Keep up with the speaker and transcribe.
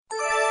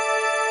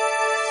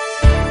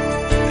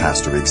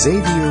Pastor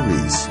Xavier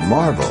Reese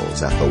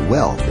marvels at the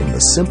wealth in the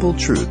simple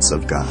truths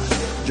of God.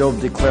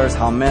 Job declares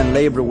how men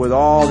labor with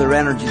all their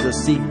energy to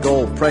seek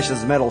gold,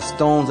 precious metal,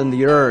 stones in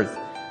the earth.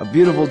 A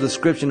beautiful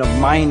description of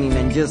mining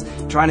and just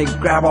trying to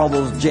grab all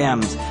those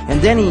gems.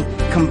 And then he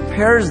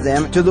compares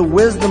them to the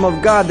wisdom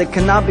of God that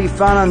cannot be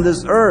found on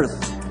this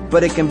earth,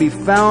 but it can be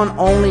found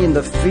only in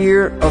the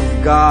fear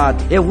of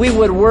God. If we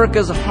would work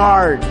as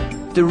hard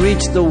to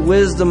reach the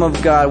wisdom of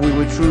God, we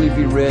would truly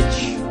be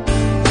rich.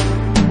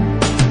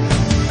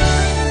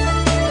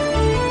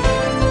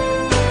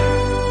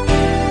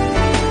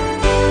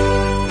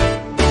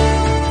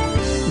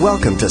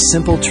 Welcome to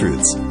Simple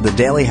Truths, the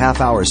daily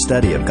half-hour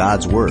study of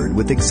God's Word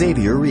with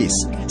Xavier Reese,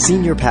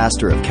 Senior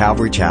Pastor of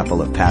Calvary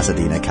Chapel of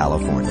Pasadena,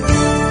 California.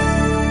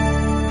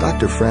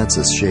 Dr.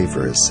 Francis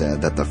Schaeffer has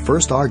said that the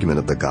first argument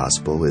of the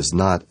gospel is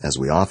not, as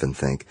we often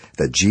think,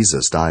 that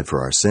Jesus died for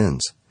our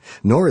sins,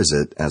 nor is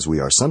it, as we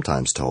are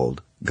sometimes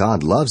told,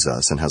 God loves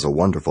us and has a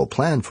wonderful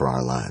plan for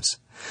our lives.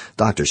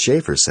 Dr.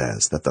 Schaeffer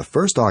says that the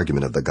first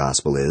argument of the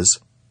gospel is,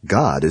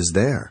 God is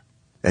there,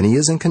 and He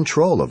is in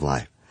control of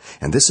life.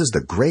 And this is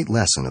the great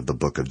lesson of the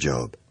book of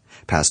Job.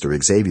 Pastor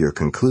Xavier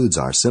concludes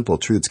our Simple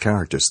Truths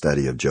character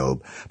study of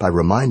Job by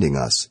reminding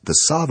us the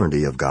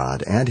sovereignty of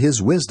God and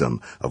His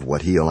wisdom of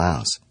what He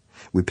allows.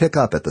 We pick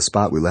up at the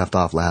spot we left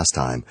off last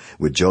time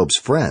with Job's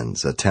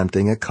friends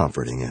attempting at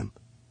comforting him.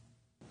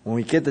 When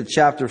we get to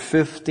chapter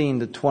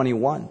 15 to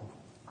 21,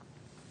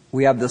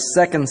 we have the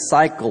second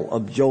cycle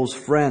of Job's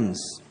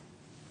friends.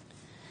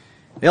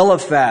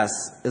 Eliphaz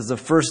is the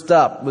first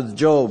up with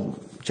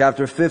Job.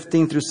 Chapter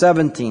 15 through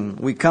 17,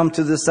 we come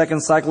to the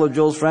second cycle of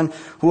Job's friend,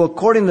 who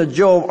according to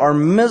Job are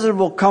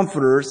miserable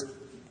comforters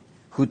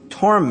who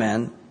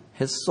torment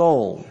his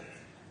soul.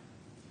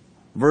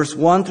 Verse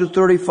 1 through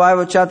 35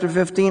 of chapter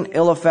 15,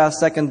 Eliphaz's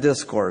second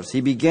discourse.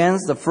 He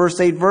begins the first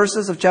 8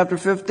 verses of chapter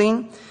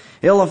 15.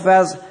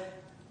 Eliphaz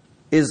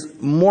is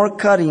more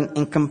cutting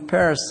in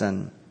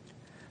comparison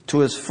to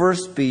his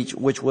first speech,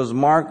 which was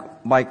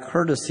marked by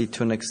courtesy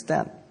to an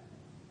extent.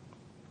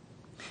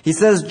 He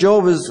says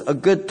Job is a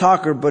good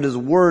talker, but his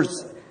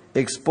words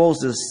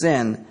expose his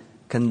sin,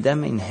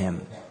 condemning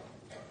him.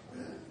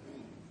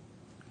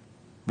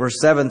 Verse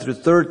 7 through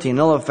 13,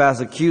 Eliphaz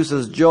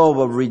accuses Job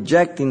of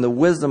rejecting the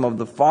wisdom of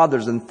the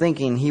fathers and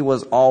thinking he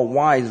was all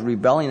wise,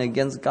 rebelling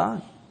against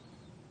God.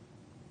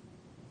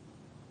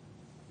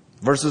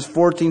 Verses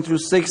 14 through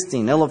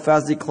 16,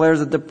 Eliphaz declares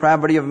the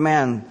depravity of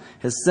man,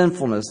 his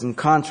sinfulness, in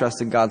contrast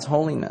to God's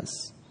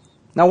holiness.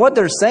 Now what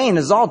they're saying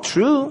is all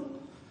true,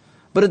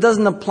 but it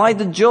doesn't apply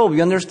to Job.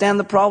 You understand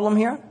the problem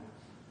here?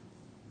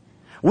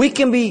 We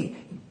can be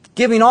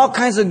giving all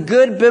kinds of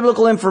good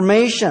biblical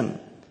information,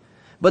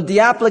 but the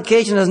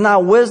application is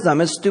not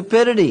wisdom, it's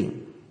stupidity.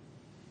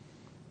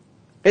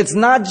 It's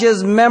not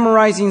just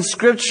memorizing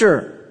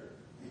Scripture.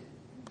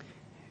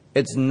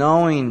 It's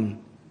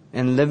knowing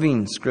and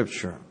living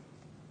Scripture.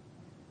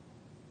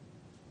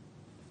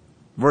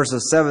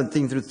 Verses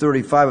 17 through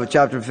 35 of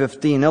chapter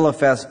 15,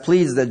 Eliphaz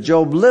pleads that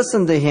Job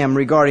listen to him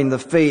regarding the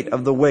fate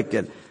of the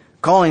wicked,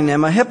 calling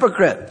him a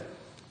hypocrite.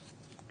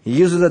 He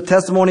uses the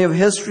testimony of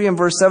history in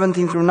verse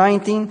 17 through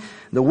 19.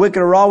 The wicked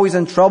are always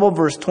in trouble,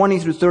 verse 20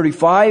 through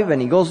 35.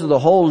 And he goes through the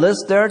whole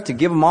list there to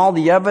give them all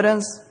the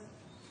evidence.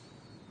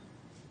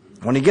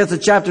 When he gets to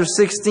chapter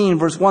 16,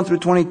 verse 1 through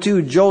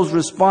 22, Job's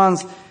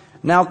response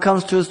now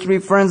comes to his 3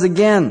 friends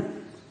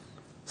again.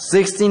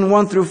 16,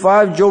 1 through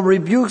 5, Job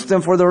rebukes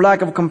them for their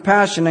lack of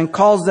compassion and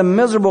calls them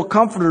miserable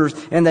comforters,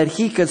 and that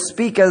he could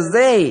speak as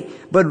they,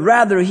 but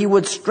rather he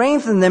would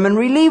strengthen them and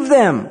relieve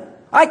them.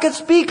 I could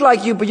speak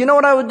like you, but you know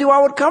what I would do?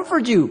 I would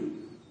comfort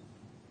you.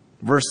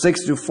 Verse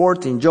 6 through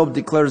 14, Job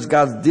declares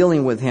God's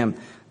dealing with him,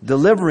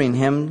 delivering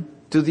him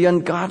to the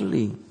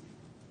ungodly.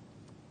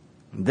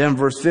 Then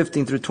verse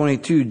 15 through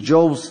 22,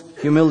 Job's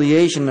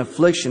humiliation and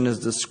affliction is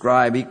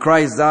described. He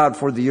cries out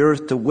for the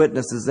earth to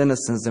witness his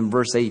innocence in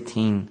verse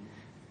 18.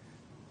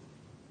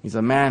 He's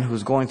a man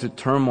who's going through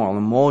turmoil,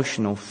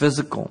 emotional,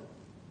 physical.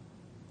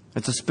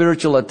 It's a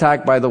spiritual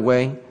attack, by the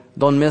way.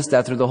 Don't miss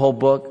that through the whole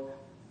book.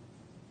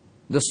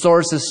 The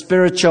source is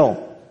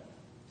spiritual.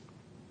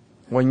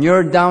 When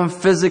you're down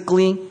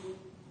physically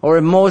or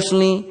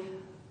emotionally,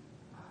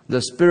 the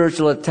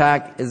spiritual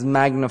attack is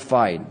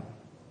magnified.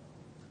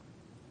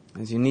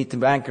 As you need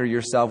to anchor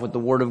yourself with the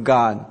Word of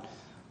God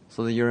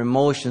so that your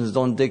emotions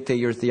don't dictate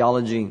your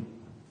theology.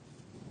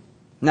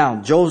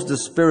 Now, Job's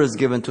despair is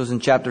given to us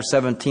in chapter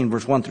 17,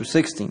 verse 1 through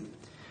 16.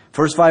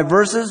 First 5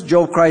 verses,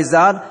 Job cries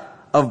out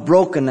of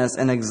brokenness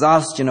and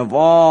exhaustion of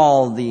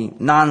all the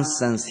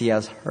nonsense he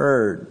has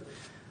heard.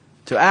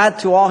 To add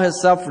to all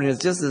his suffering is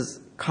just this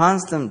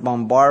constant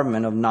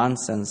bombardment of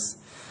nonsense.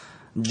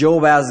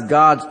 Job asks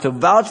God to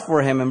vouch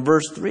for him in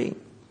verse 3.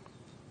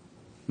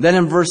 Then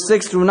in verse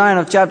 6 through 9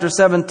 of chapter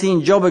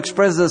 17, Job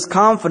expresses his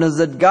confidence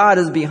that God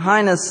is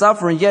behind his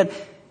suffering, yet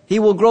he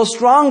will grow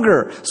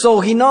stronger. So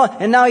he knows,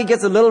 and now he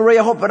gets a little ray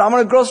of hope, but I'm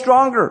going to grow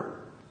stronger.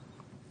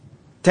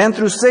 10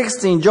 through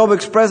 16, Job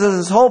expresses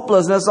his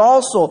hopelessness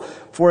also,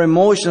 for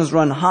emotions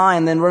run high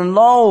and then run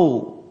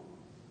low.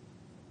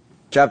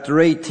 Chapter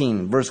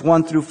 18, verse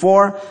 1 through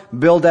 4,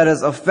 Bildad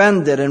is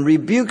offended and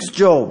rebukes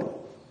Job.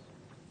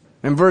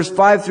 In verse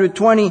 5 through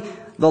 20,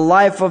 the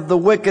life of the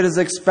wicked is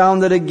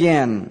expounded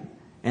again.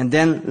 And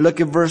then look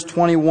at verse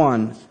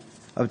 21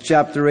 of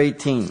chapter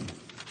 18.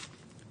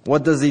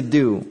 What does he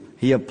do?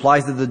 He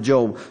applies it to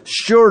Job.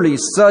 Surely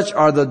such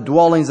are the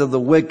dwellings of the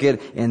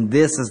wicked, and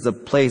this is the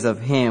place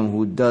of him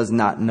who does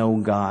not know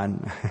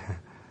God.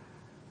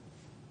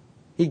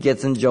 He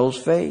gets in Job's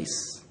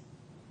face.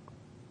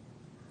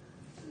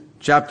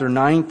 Chapter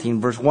 19,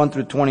 verse 1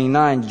 through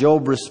 29,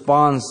 Job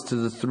responds to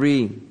the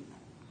three.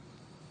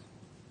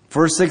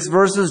 First 6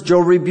 verses,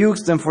 Job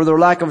rebukes them for their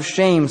lack of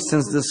shame,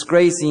 since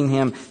disgracing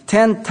him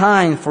 10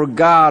 times, for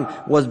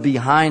God was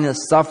behind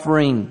his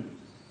suffering.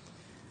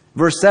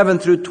 Verse 7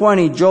 through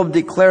 20, Job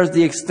declares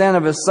the extent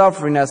of his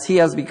suffering as he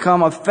has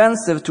become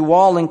offensive to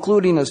all,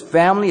 including his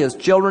family. His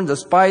children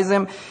despise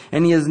him,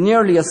 and he is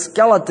nearly a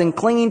skeleton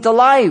clinging to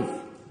life.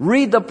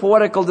 Read the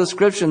poetical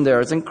description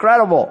there. It's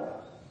incredible.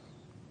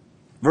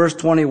 Verse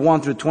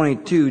 21 through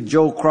 22,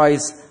 Job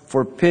cries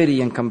for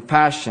pity and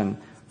compassion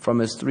from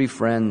his 3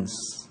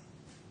 friends.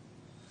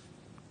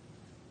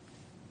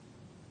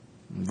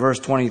 Verse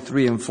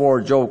 23 and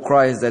 4, Job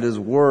cries that his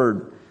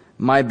word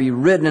might be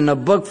written in a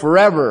book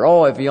forever.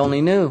 Oh, if he only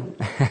knew.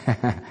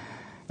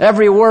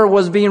 Every word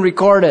was being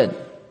recorded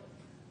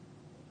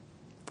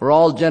for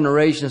all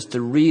generations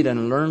to read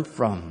and learn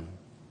from,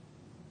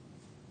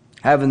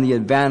 having the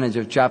advantage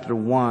of chapter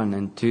 1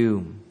 and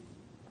 2.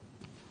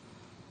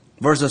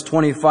 Verses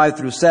 25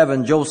 through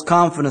 7, Job's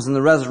confidence in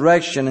the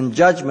resurrection and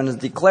judgment is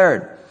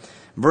declared.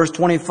 Verse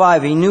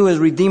 25, he knew his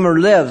Redeemer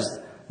lives,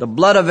 the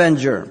blood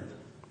avenger.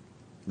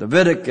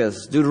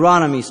 Leviticus,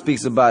 Deuteronomy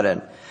speaks about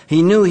it.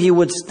 He knew he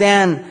would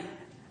stand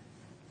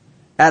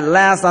at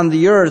last on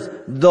the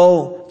earth,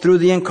 though through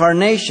the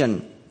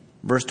incarnation.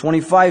 Verse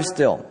 25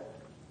 still.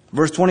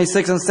 Verse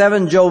 26 and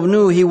 7, Job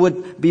knew he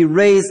would be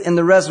raised in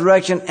the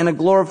resurrection in a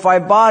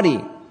glorified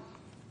body.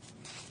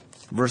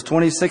 Verse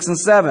 26 and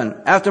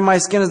 7, after my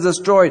skin is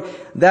destroyed,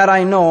 that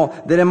I know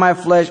that in my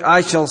flesh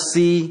I shall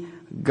see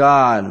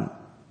God,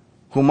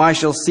 whom I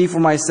shall see for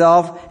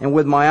myself, and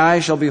with my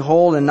eyes shall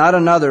behold, and not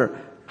another,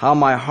 how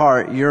my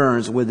heart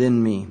yearns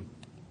within me.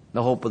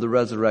 The hope of the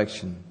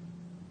resurrection.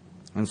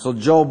 And so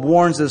Job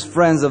warns his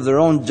friends of their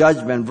own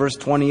judgment, verse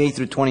 28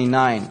 through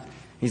 29.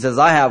 He says,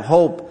 I have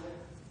hope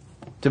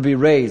to be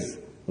raised.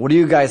 What do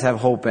you guys have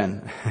hope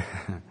in?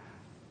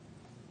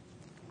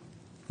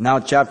 Now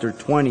chapter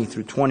 20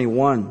 through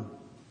 21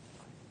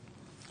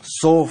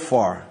 so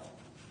far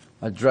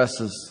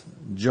addresses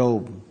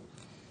Job.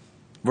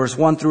 Verse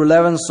 1 through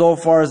 11 so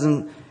far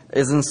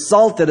is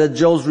insulted at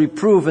Job's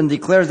reproof and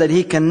declares that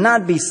he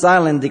cannot be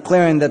silent,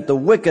 declaring that the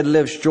wicked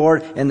live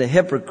short and the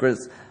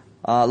hypocrite's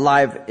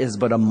life is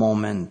but a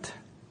moment.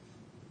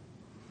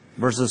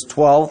 Verses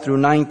 12 through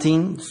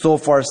 19 so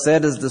far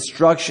said his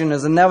destruction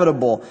is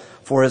inevitable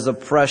for his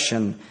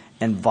oppression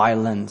and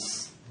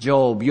violence.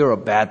 Job, you're a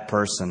bad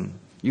person.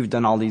 You've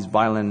done all these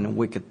violent and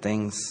wicked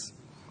things.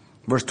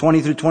 Verse 20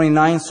 through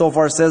 29 so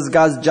far says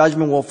God's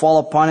judgment will fall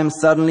upon him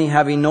suddenly,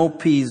 having no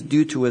peace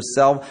due to his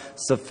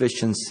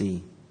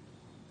self-sufficiency.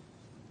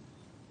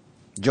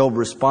 Job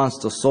responds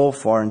to so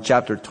far in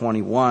chapter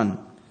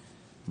 21.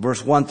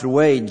 Verse 1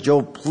 through 8,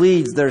 Job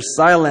pleads their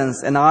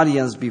silence and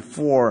audience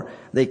before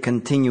they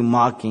continue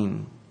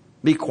mocking.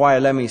 Be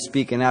quiet, let me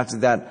speak, and after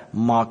that,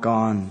 mock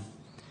on.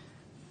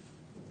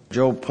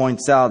 Job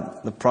points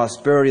out the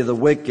prosperity of the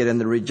wicked and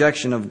the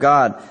rejection of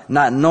God,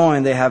 not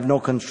knowing they have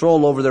no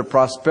control over their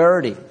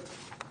prosperity.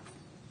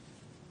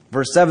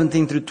 Verse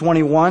 17 through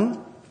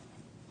 21,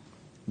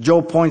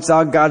 Job points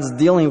out God's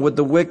dealing with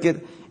the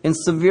wicked in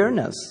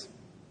severeness.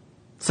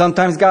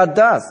 Sometimes God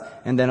does,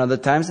 and then other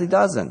times He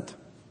doesn't.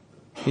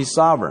 He's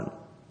sovereign.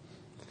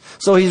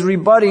 So he's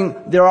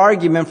rebutting their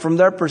argument from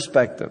their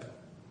perspective.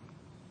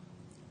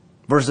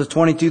 Verses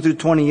 22 through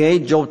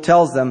 28, Job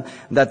tells them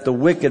that the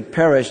wicked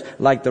perish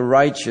like the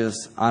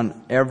righteous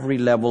on every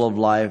level of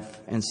life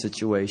and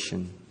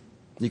situation.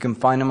 You can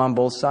find them on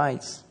both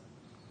sides.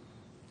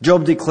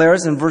 Job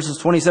declares in verses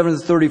 27 to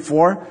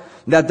 34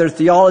 that their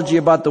theology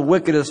about the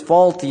wicked is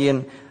faulty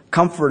and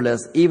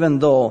comfortless, even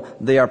though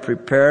they are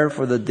prepared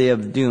for the day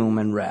of doom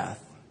and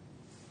wrath.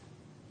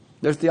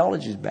 Their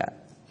theology is bad.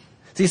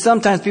 See,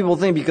 sometimes people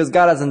think because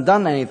God hasn't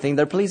done anything,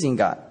 they're pleasing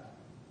God.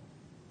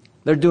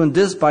 They're doing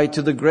despite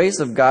to the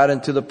grace of God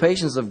and to the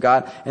patience of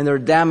God, and they're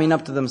damming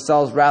up to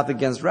themselves wrath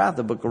against wrath,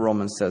 the book of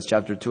Romans says,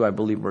 chapter 2, I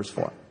believe, verse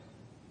 4.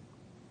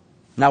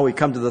 Now we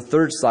come to the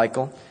third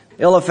cycle.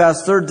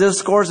 Eliphaz's third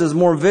discourse is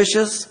more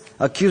vicious,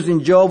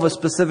 accusing Job of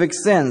specific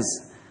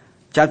sins.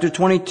 Chapter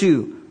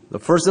 22, the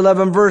first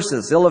 11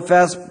 verses,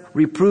 Eliphaz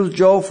reproves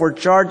Job for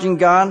charging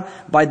God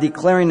by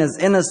declaring his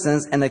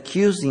innocence and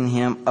accusing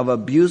him of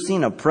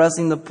abusing,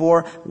 oppressing the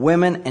poor,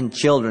 women, and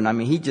children. I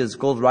mean, he just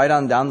goes right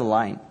on down the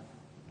line.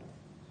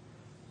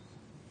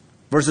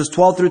 Verses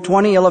 12 through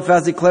 20,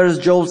 Eliphaz declares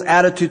Job's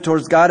attitude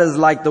towards God is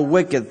like the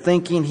wicked,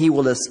 thinking he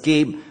will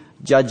escape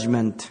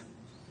judgment.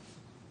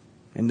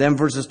 And then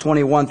verses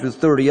 21 through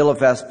 30,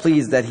 Eliphaz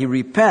pleads that he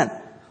repent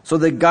so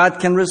that God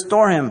can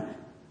restore him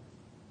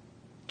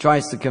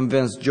tries to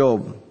convince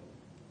Job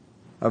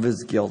of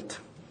his guilt.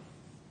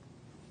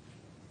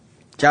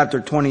 Chapter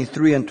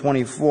 23 and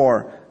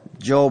 24,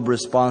 Job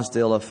responds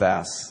to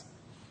Eliphaz.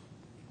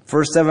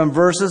 First 7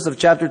 verses of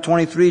chapter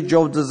 23,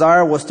 Job's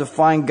desire was to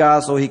find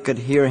God so he could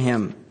hear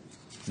him.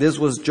 This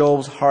was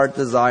Job's heart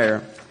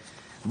desire.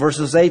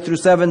 Verses 8 through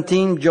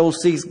 17, Job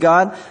seeks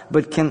God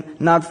but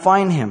cannot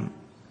find him.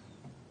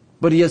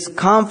 But he is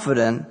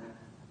confident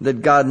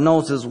that God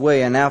knows his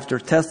way, and after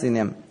testing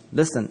him,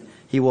 listen,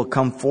 he will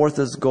come forth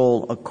as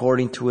gold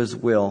according to his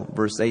will.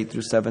 Verse 8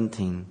 through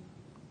 17.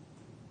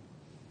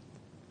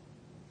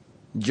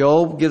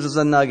 Job gives us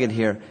a nugget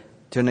here.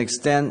 To an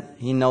extent,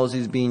 he knows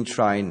he's being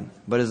tried,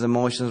 but his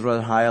emotions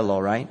run high or low,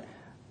 right?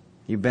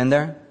 You've been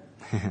there?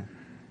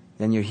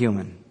 Then you're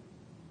human.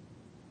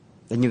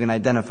 Then you can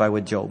identify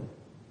with Job.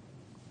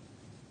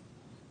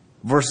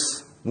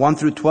 Verse 1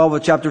 through 12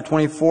 of chapter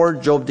 24,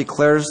 Job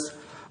declares,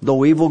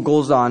 though evil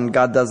goes on,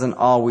 God doesn't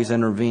always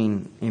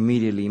intervene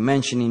immediately,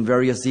 mentioning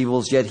various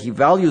evils, yet he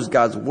values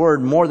God's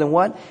word more than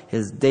what?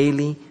 His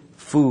daily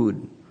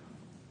food.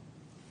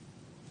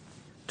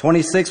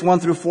 26, 1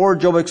 through 4,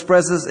 Job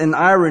expresses in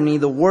irony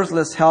the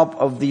worthless help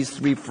of these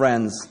 3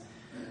 friends.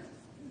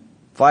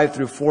 5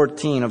 through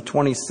 14 of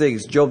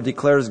 26, Job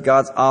declares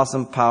God's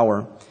awesome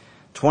power.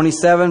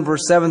 27,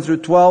 verse 7 through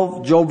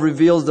 12, Job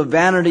reveals the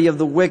vanity of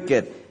the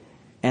wicked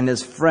and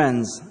his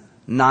friends'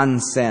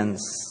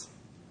 nonsense.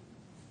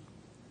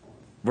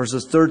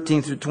 Verses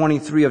 13 through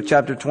 23 of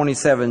chapter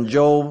 27,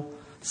 Job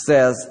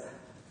says,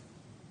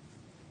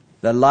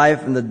 the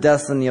life and the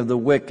destiny of the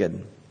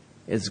wicked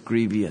is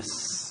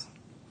grievous.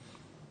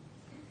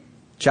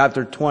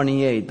 Chapter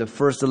 28, the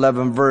first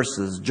 11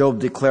 verses, Job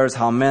declares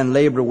how men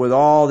labor with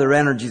all their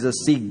energies to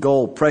seek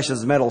gold,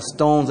 precious metal,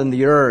 stones in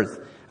the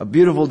earth. A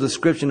beautiful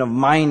description of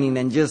mining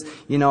and just,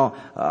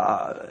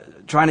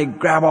 trying to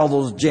grab all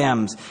those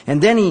gems. And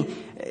then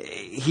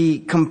he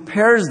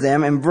compares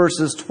them in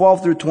verses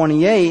 12 through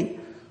 28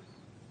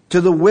 to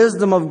the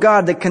wisdom of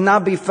God that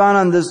cannot be found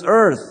on this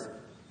earth,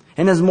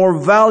 and is more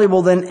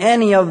valuable than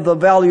any of the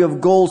value of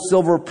gold,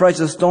 silver,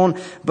 precious stone,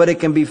 but it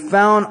can be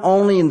found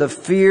only in the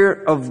fear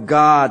of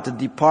God, to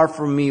depart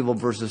from evil,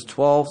 verses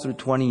 12 through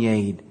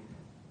 28.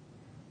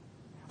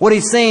 What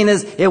he's saying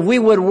is, if we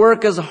would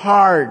work as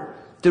hard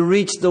to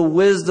reach the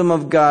wisdom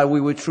of God, we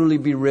would truly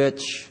be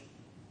rich.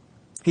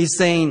 He's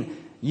saying,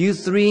 you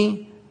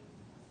 3,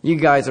 you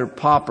guys are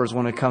paupers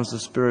when it comes to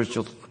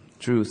spiritual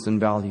truth and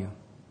value.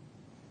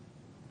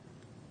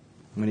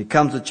 When he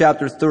comes to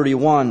chapter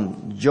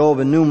 31, Job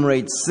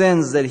enumerates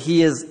sins that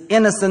he is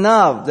innocent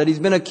of, that he's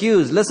been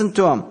accused. Listen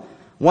to him.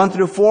 1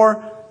 through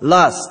 4,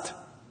 lust.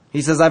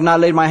 He says, I've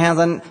not laid my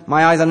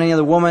eyes on any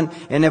other woman,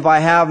 and if I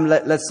have,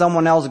 let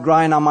someone else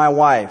grind on my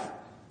wife.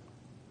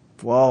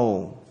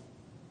 Whoa.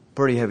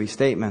 Pretty heavy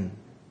statement.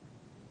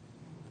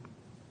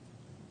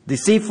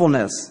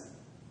 Deceitfulness.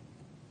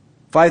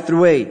 5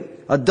 through 8.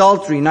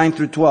 Adultery, 9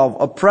 through 12.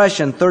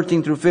 Oppression,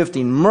 13 through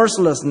 15.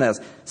 Mercilessness,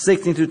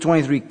 16 through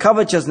 23.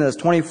 Covetousness,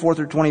 24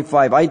 through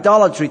 25.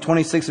 Idolatry,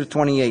 26 through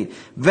 28.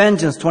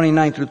 Vengeance,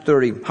 29 through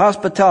 30.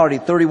 Hospitality,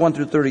 31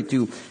 through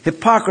 32.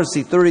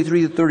 Hypocrisy,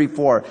 33 through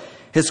 34.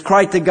 His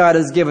cry to God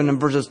is given in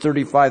verses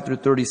 35 through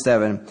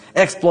 37.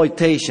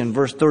 Exploitation,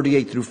 verse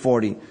 38 through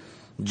 40.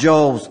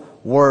 Job's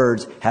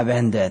words have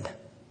ended.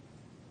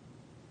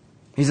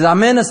 He says,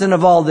 I'm innocent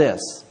of all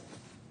this.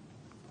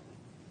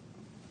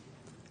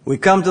 We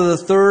come to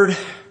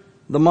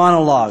the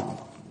monologue.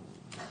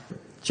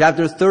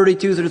 Chapter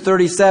 32 through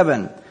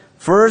 37.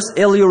 First,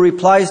 Elihu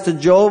replies to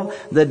Job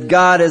that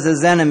God is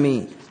his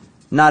enemy,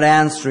 not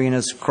answering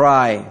his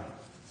cry.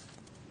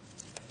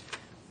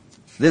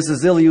 This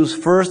is Elihu's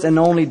first and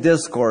only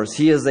discourse.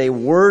 He is a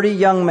wordy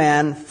young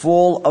man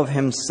full of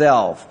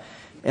himself,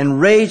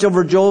 enraged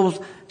over Job's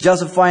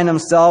justifying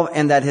himself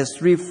and that his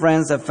 3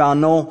 friends have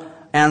found no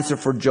answer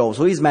for Job.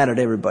 So he's mad at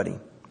everybody.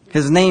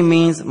 His name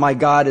means, my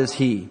God is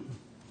he.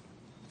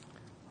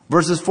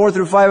 Verses 4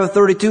 through 5 of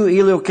 32,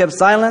 Elihu kept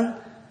silent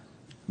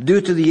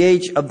due to the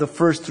age of the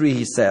first 3,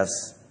 he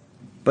says.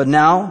 But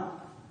now,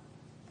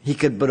 he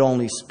could but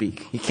only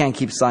speak. He can't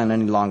keep silent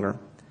any longer.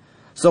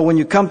 So when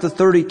you come to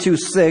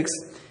 32:6,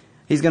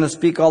 he's going to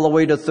speak all the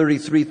way to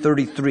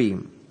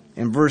 33:33.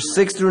 In verse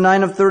 6 through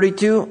 9 of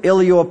 32,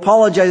 Elihu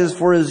apologizes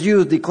for his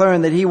youth,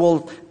 declaring that he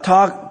will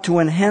talk to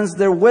enhance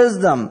their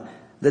wisdom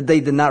that they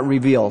did not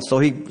reveal. So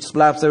he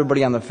slaps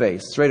everybody on the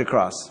face, straight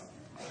across.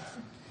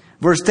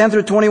 Verse 10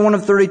 through 21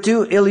 of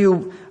 32,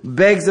 Elihu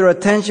begs their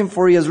attention,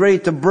 for he is ready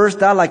to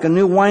burst out like a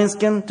new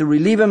wineskin to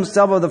relieve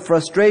himself of the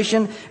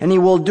frustration, and he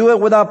will do it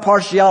without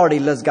partiality,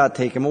 lest God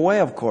take him away,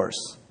 of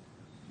course.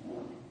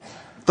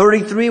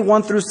 33,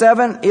 1 through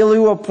 7,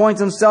 Elihu appoints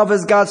himself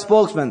as God's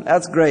spokesman.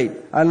 That's great.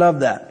 I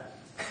love that.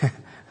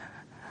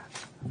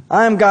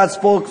 I am God's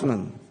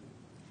spokesman.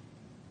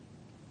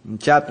 In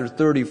chapter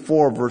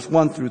 34, verse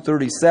 1 through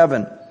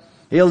 37,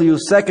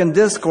 Elihu's second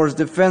discourse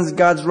defends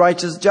God's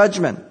righteous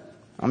judgment.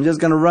 I'm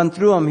just going to run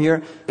through them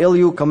here.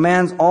 Elihu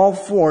commands all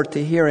 4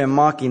 to hear him,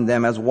 mocking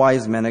them as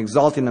wise men,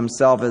 exalting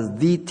himself as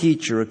the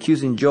teacher,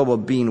 accusing Job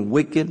of being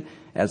wicked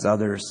as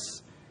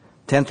others.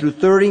 10 through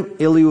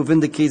 30, Elihu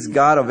vindicates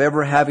God of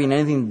ever having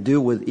anything to do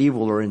with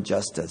evil or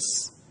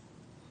injustice.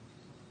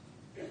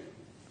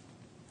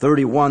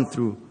 31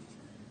 through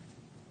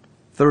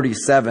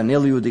 37,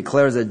 Elihu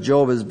declares that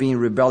Job is being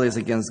rebellious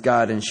against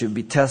God and should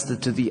be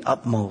tested to the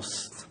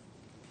utmost.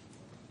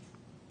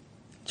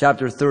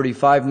 Chapter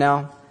 35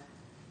 now,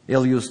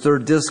 Elihu's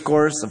third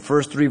discourse, the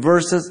first 3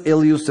 verses,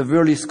 Elihu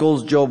severely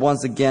scolds Job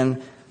once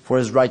again for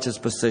his righteous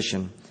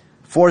position.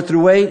 4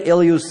 through 8,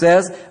 Elihu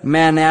says,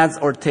 man adds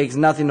or takes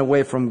nothing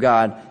away from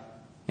God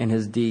in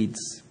his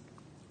deeds.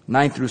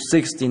 9 through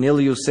 16,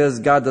 Elihu says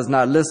God does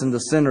not listen to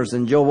sinners,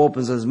 and Job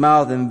opens his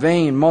mouth in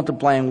vain,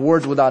 multiplying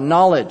words without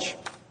knowledge.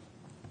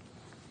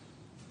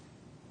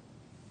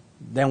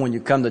 Then when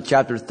you come to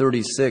chapter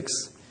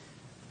 36,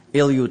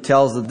 Elihu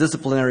tells the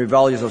disciplinary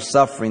values of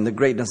suffering, the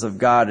greatness of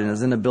God, and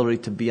his inability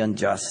to be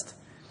unjust.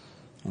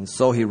 And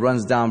so he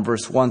runs down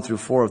verse 1 through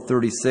 4 of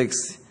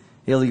 36.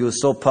 Elihu is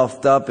so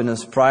puffed up in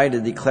his pride,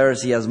 it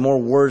declares he has more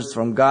words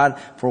from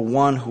God, for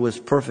one who is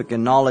perfect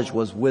in knowledge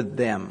was with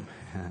them.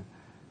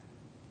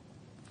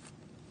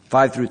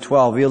 5 through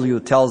 12, Elihu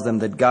tells them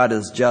that God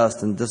is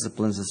just and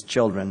disciplines his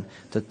children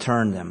to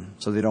turn them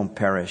so they don't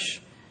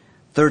perish.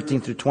 13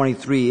 through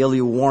 23,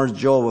 Elihu warns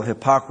Job of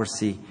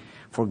hypocrisy,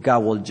 for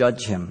God will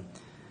judge him.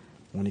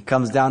 When he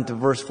comes down to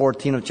verse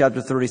 14 of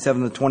chapter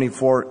 37 to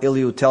 24,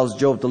 Elihu tells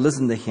Job to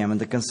listen to him and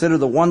to consider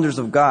the wonders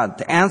of God,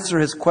 to answer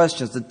his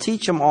questions, to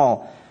teach them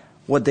all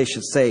what they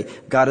should say.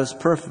 God is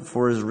perfect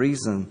for his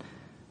reason.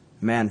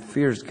 Man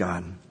fears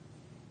God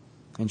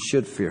and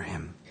should fear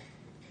him.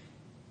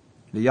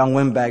 The young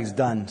windbag's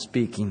done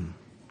speaking.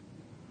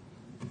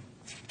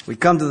 We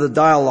come to the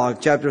dialogue,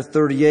 chapter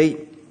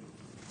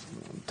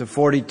 38 to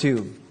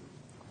 42.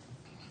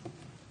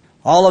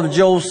 All of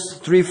Job's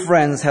 3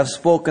 friends have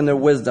spoken their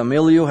wisdom.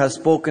 Elihu has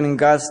spoken in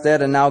God's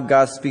stead, and now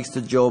God speaks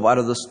to Job out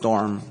of the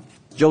storm.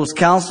 Job's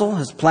counsel,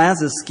 his plans,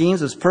 his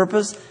schemes, his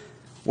purpose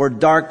were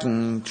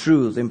darkening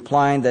truth,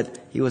 implying that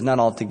he was not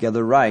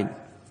altogether right.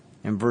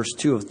 In verse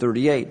 2 of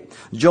 38,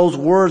 Job's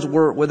words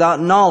were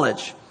without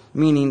knowledge,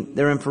 meaning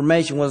their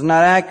information was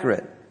not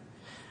accurate.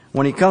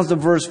 When he comes to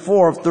verse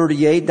 4 of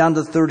 38, down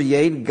to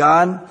 38,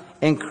 God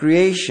and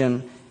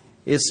creation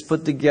is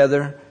put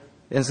together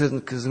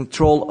in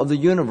control of the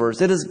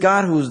universe. It is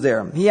God who's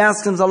there. He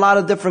asks him a lot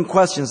of different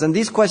questions, and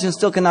these questions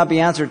still cannot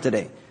be answered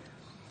today.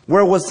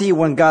 Where was he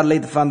when God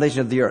laid the foundation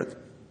of the earth?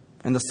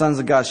 And the sons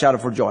of God shouted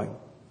for joy.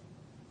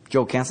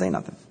 Job can't say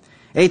nothing.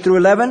 8 through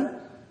 11,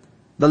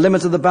 the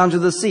limits of the boundaries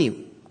of the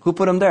sea. Who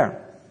put them there?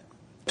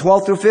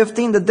 12 through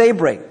 15, the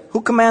daybreak.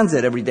 Who commands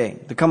it every day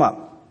to come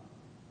up?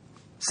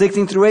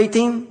 16 through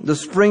 18, the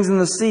springs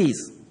and the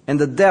seas and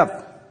the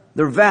depth.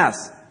 They're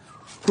vast.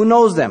 Who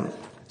knows them?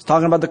 It's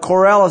talking about the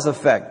Coriolis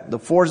effect, the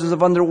forces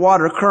of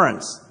underwater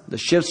currents. The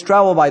ships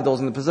travel by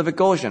those in the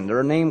Pacific Ocean.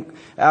 They're named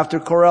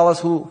after Coriolis,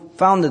 who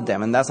founded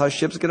them, and that's how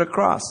ships get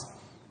across.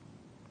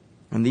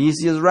 And the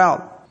easiest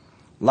route.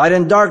 Light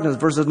and darkness,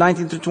 verses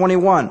 19 through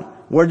 21.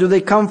 Where do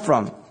they come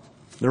from?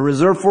 They're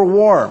reserved for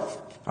war.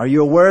 Are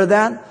you aware of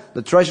that?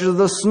 The treasures of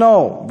the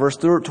snow, verse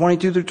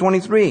 22 through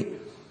 23.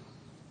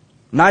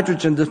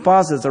 Nitrogen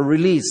deposits are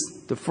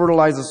released to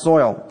fertilize the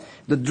soil.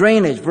 The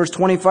drainage, verse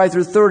 25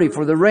 through 30,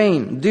 for the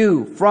rain,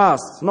 dew,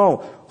 frost,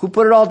 snow. Who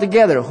put it all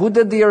together? Who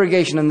did the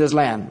irrigation in this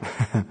land?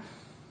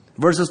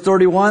 Verses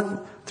 31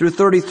 through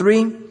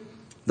 33,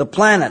 the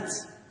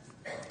planets.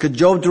 Could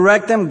Job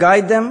direct them,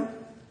 guide them?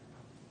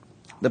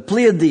 The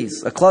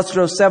Pleiades, a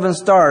cluster of 7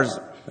 stars,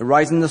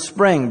 rise in the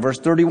spring, verse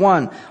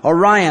 31.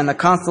 Orion, a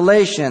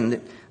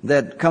constellation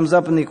that comes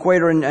up in the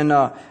equator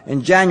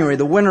in January,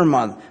 the winter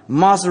month.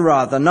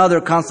 Moseroth,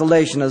 another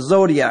constellation, a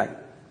zodiac.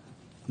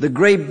 The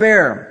Great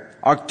Bear,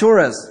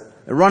 Arcturus,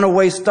 a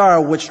runaway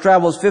star which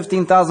travels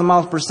 15,000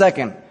 miles per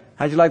second.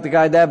 How'd you like to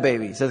guide that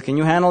baby? He says, can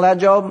you handle that,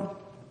 Job?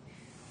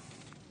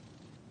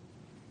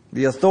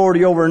 The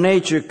authority over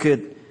nature,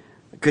 could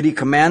he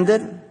command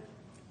it?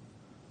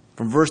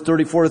 From verse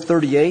 34 to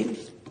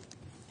 38.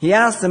 He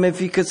asked him if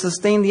he could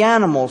sustain the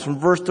animals from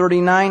verse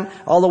 39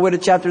 all the way to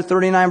chapter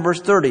 39,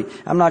 verse 30.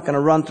 I'm not going to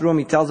run through them.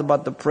 He tells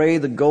about the prey,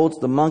 the goats,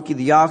 the monkey,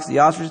 the ox, the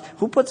ostrich.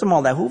 Who puts them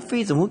all that? Who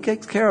feeds them? Who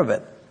takes care of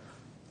it?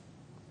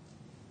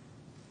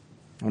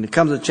 When it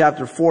comes to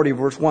chapter 40,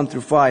 verse 1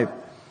 through 5,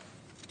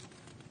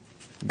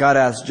 God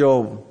asked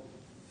Job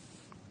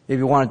if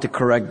he wanted to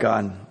correct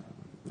God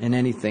in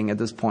anything at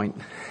this point.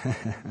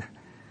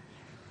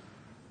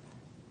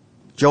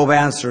 Job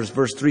answers,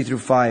 verse 3 through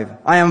 5,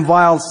 I am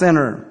vile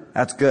sinner.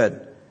 That's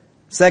good.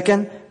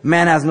 Second,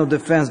 man has no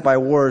defense by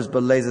words,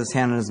 but lays his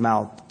hand in his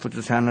mouth, puts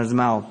his hand in his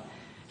mouth.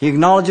 He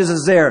acknowledges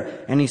his error,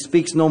 and he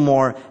speaks no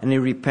more, and he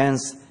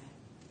repents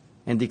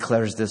and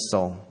declares this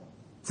so.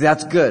 See,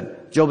 that's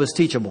good. Job is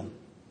teachable.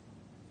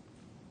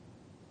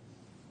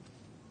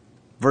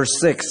 Verse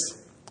 6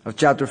 of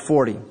chapter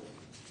 40,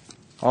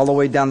 all the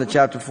way down to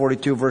chapter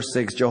 42, verse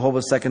 6,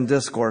 Jehovah's second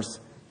discourse.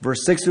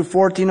 Verse 6 through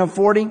 14 of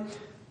 40,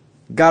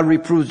 God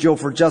reproves Job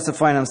for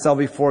justifying himself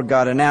before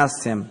God and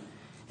asks him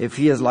if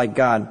he is like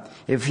God.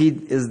 If he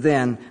is,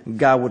 then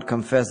God would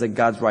confess that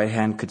God's right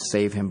hand could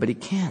save him, but he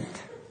can't.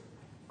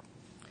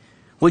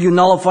 Will you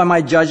nullify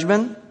my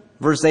judgment?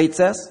 Verse 8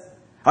 says.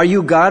 Are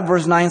you God?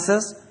 Verse 9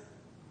 says.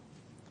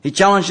 He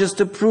challenges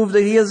to prove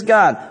that he is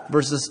God.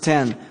 Verses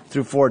 10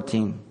 through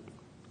 14.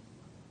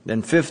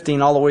 Then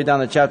 15 all the way down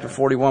to chapter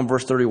 41,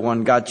 verse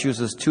 31, God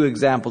chooses two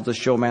examples to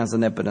show man's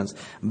omnipotence.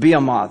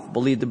 Behemoth,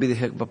 believed to be the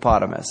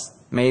hippopotamus.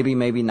 Maybe,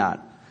 maybe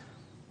not.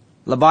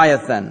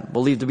 Leviathan,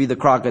 believed to be the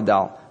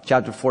crocodile.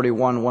 Chapter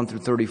 41, 1 through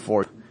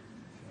 34.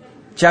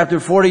 Chapter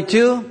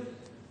 42,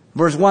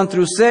 verse 1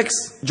 through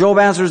 6, Job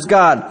answers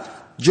God.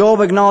 Job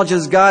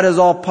acknowledges God as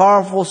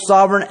all-powerful,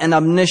 sovereign, and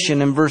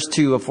omniscient in verse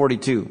 2 of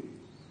 42.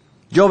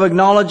 Job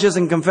acknowledges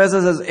and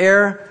confesses his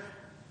error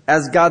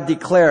as God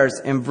declares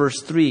in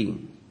verse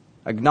 3.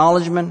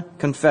 Acknowledgement,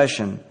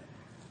 confession.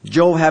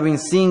 Job, having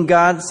seen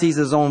God, sees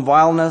his own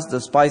vileness,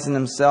 despising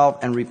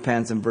himself, and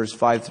repents in verse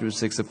 5 through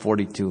 6 of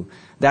 42.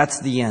 That's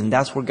the end.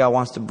 That's where God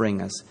wants to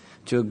bring us.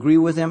 To agree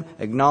with him,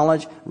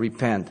 acknowledge,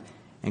 repent,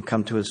 and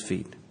come to his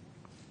feet.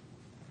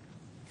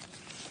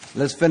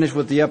 Let's finish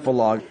with the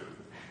epilogue.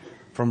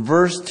 From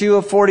verse 2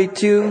 of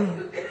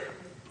 42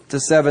 to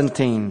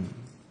 17.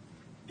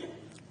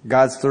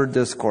 God's third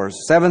discourse.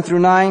 7 through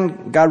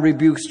 9, God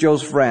rebukes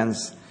Job's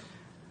friends.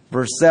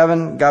 Verse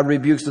 7, God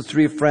rebukes the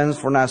three friends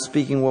for not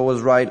speaking what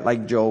was right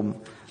like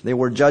Job. They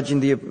were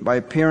judging by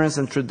appearance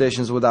and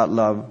traditions without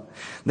love.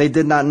 They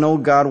did not know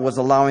God was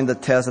allowing the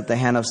test at the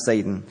hand of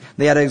Satan.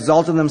 They had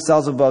exalted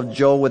themselves above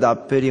Job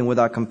without pity and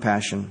without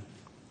compassion.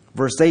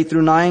 Verse 8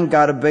 through 9,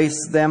 God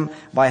abases them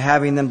by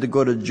having them to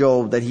go to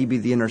Job that he be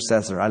the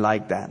intercessor. I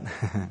like that.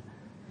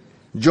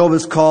 Job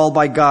is called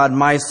by God,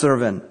 my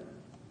servant.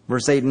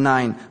 Verse 8 and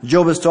 9.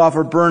 Job is to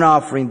offer burnt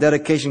offering,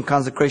 dedication,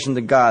 consecration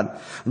to God.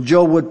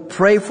 Job would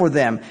pray for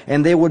them,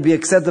 and they would be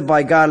accepted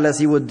by God unless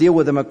he would deal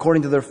with them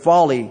according to their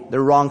folly,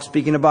 their wrong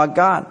speaking about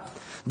God.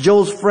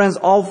 Job's friends,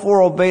 all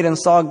four, obeyed and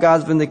saw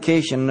God's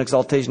vindication and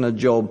exaltation of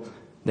Job.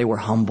 They were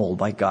humbled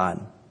by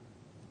God.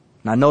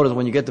 Now notice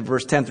when you get to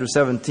verse 10 through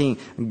 17,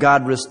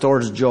 God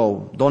restores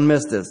Job. Don't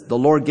miss this. The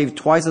Lord gave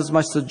twice as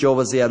much to Job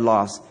as he had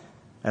lost,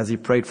 as he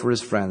prayed for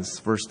his friends.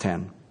 Verse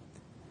 10.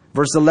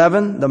 Verse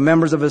 11, the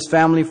members of his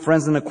family,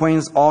 friends, and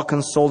acquaintances all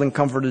consoled and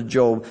comforted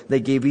Job. They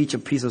gave each a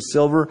piece of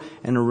silver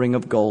and a ring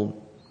of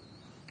gold.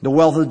 The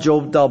wealth of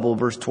Job doubled.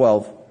 Verse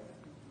 12.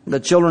 The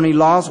children he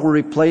lost were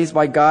replaced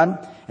by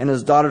God, and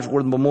his daughters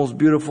were the most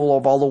beautiful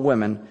of all the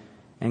women,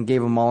 and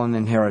gave them all an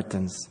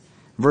inheritance.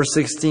 Verse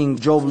 16,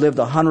 Job lived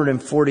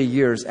 140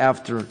 years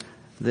after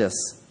this,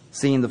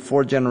 seeing the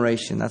fourth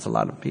generation. That's a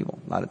lot of people,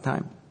 a lot of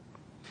time.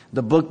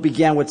 The book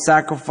began with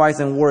sacrifice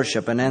and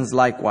worship and ends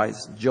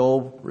likewise.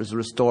 Job is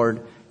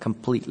restored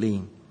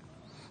completely.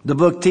 The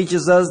book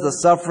teaches us the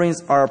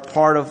sufferings are a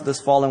part of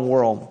this fallen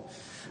world.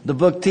 The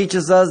book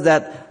teaches us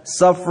that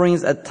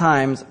sufferings at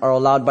times are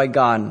allowed by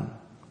God.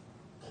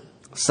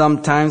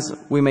 Sometimes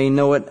we may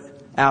know it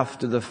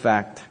after the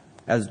fact,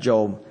 as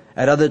Job.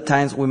 At other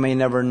times we may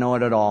never know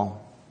it at all.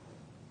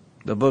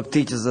 The book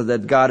teaches us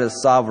that God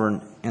is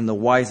sovereign and the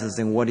wisest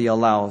in what he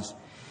allows,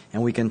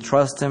 and we can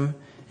trust him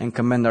and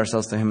commend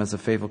ourselves to him as a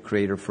faithful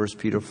creator. 1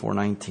 Peter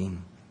 4:19.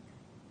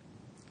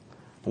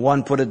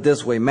 One put it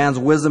this way: man's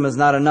wisdom is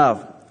not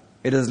enough.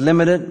 It is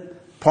limited,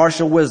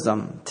 partial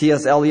wisdom.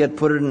 T.S. Eliot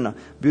put it in a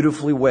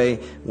beautiful way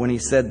when he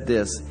said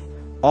this: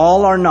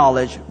 all our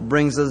knowledge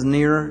brings us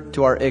nearer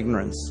to our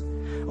ignorance.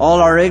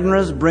 All our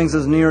ignorance brings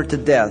us nearer to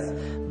death,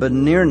 but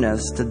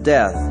nearness to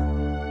death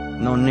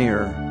no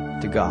nearer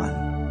to God.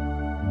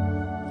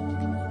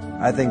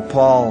 I think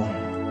Paul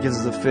gives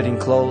us a fitting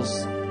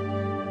close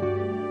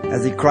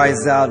as he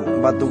cries out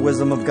about the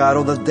wisdom of God.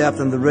 Oh, the depth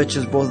and the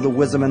riches, both of the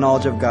wisdom and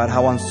knowledge of God.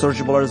 How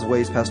unsearchable are his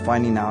ways past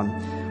finding out.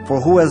 For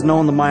who has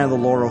known the mind of the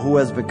Lord, or who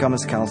has become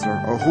his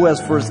counselor, or who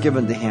has first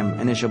given to him,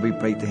 and it shall be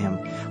paid to him?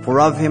 For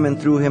of him and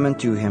through him and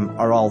to him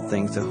are all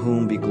things, to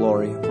whom be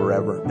glory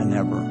forever and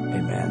ever.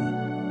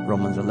 Amen.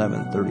 Romans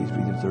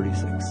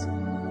 11:33-36.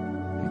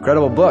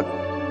 Incredible book.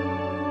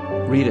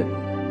 Read it.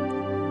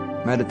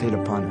 Meditate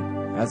upon it.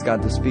 Ask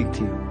God to speak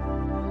to you,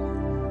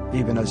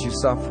 even as you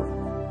suffer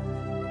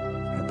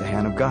at the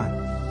hand of God.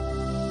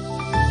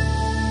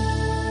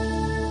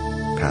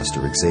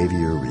 Pastor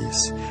Xavier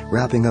Reese,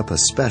 wrapping up a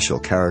special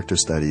character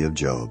study of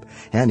Job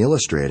and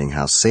illustrating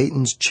how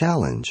Satan's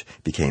challenge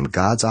became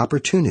God's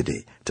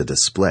opportunity to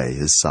display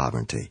his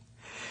sovereignty.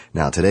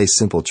 Now, today's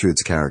Simple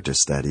Truths character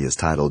study is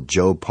titled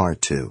Job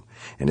Part 2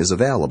 and is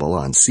available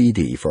on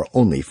CD for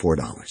only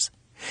 $4.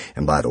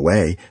 And by the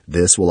way,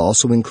 this will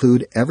also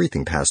include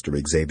everything Pastor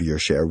Xavier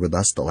shared with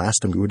us the last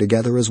time we were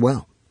together as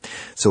well.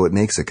 So it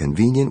makes a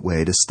convenient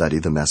way to study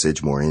the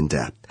message more in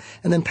depth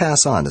and then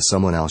pass on to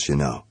someone else you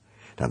know.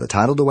 Now, the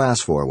title to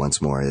ask for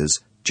once more is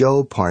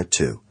Job Part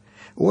 2,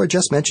 or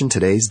just mention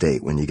today's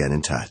date when you get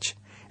in touch.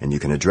 And you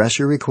can address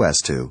your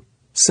request to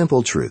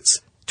Simple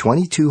Truths,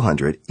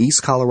 2200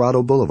 East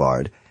Colorado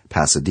Boulevard,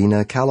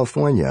 Pasadena,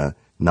 California,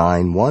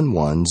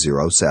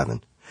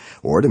 91107.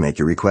 Or to make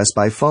your request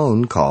by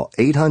phone, call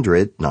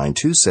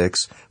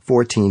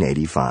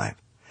 800-926-1485.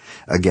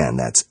 Again,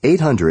 that's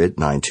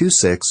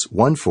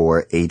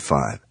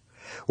 800-926-1485.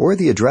 Or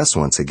the address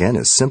once again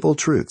is Simple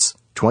Truths,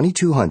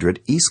 2200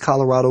 East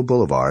Colorado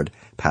Boulevard,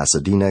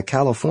 Pasadena,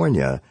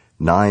 California,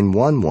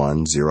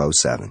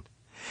 91107.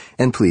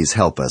 And please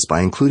help us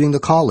by including the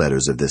call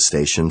letters of this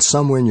station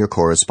somewhere in your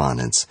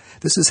correspondence.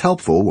 This is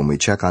helpful when we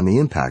check on the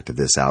impact of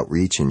this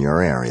outreach in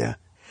your area.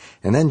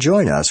 And then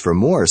join us for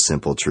more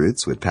Simple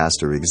Truths with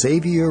Pastor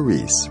Xavier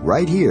Reese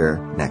right here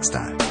next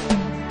time.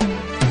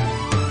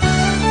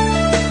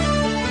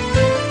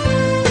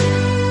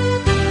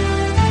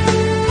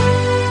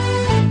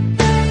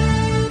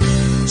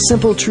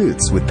 Simple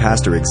Truths with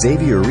Pastor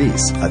Xavier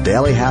Reese, a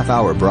daily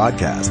half-hour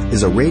broadcast,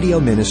 is a radio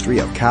ministry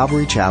of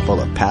Calvary Chapel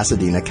of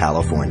Pasadena,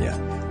 California.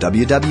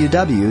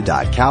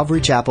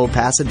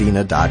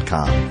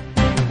 www.calvarychapelpasadena.com.